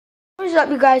What's up,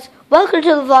 you guys? Welcome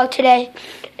to the vlog today,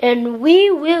 and we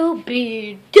will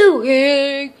be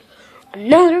doing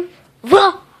another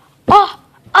vlog.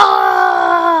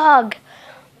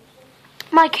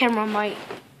 My camera might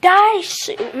die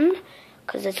soon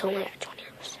because it's only at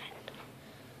 20%.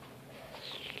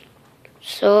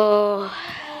 So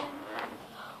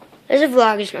this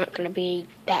vlog is not going to be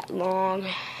that long.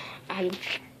 I'm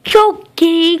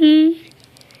joking.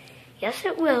 Yes,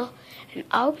 it will, and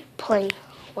I'll be playing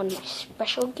one of my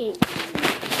special games.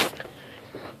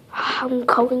 I'm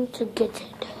going to get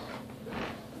it.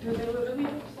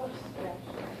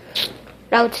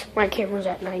 Now my camera's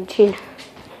at 19.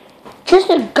 Just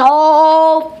to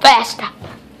go faster.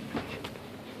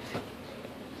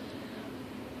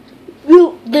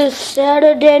 This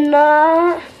Saturday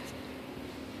night,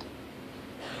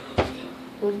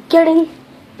 we're getting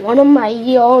one of my,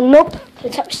 nope,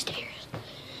 it's upstairs.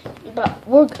 But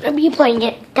we're going to be playing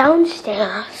it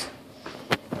downstairs.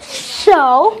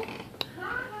 So,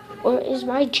 where is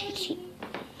my GT?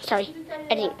 Sorry,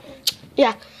 editing.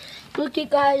 Yeah, look, you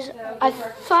guys,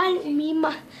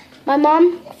 my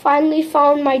mom finally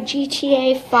found my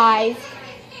GTA 5.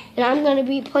 And I'm going to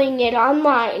be playing it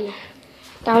online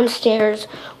downstairs.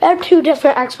 We have two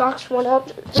different Xbox, one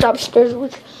upstairs,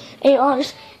 which ain't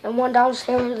ours, and one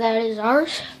downstairs that is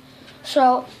ours.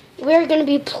 So, we're going to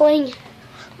be playing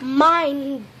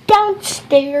mine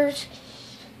downstairs.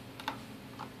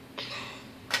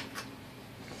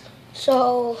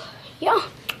 So yeah,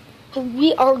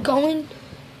 we are going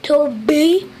to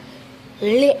be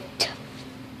lit.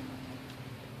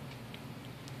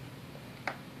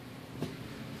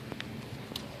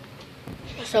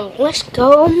 So let's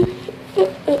go.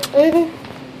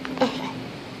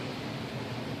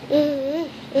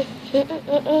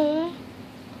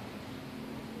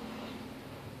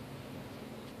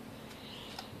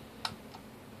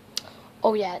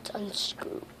 Oh yeah, it's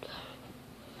unscrewed.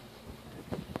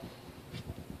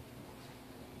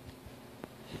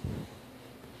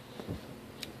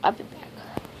 I'll be back.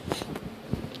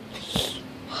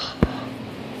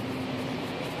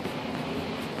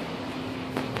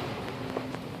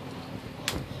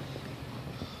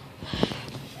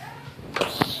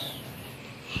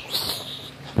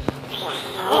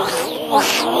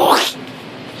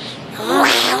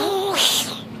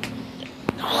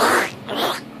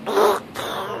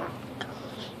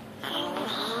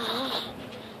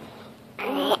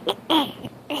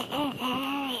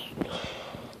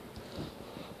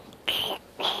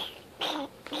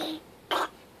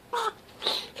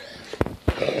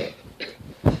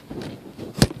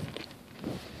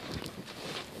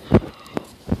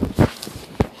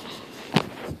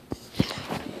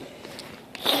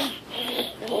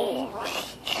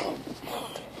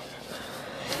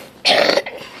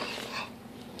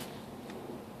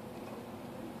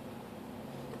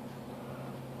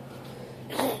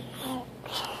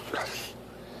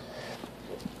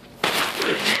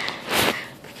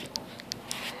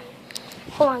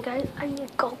 Hold on, guys. I need to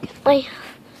go get my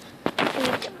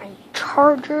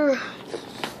charger.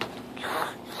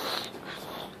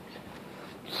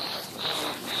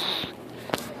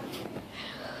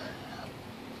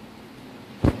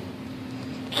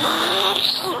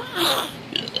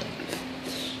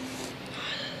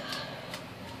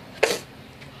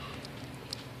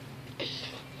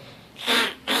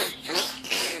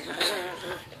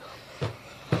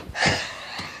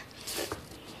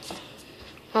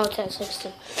 Oh, it's at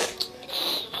 16.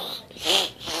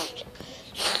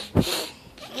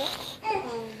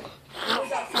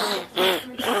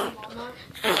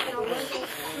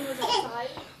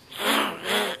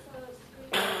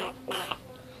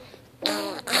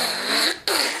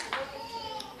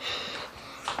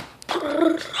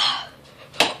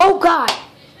 Oh God!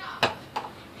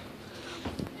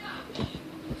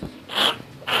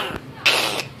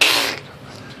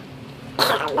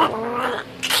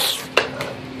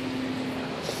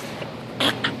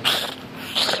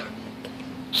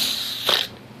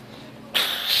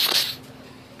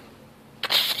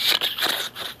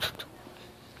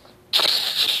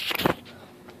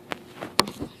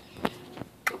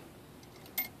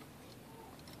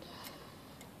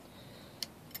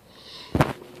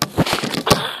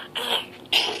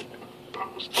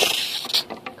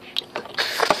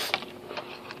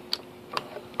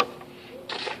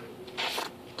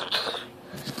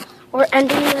 We're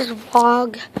ending this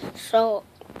vlog, so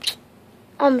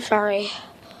I'm sorry.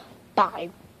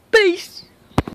 Bye. Peace.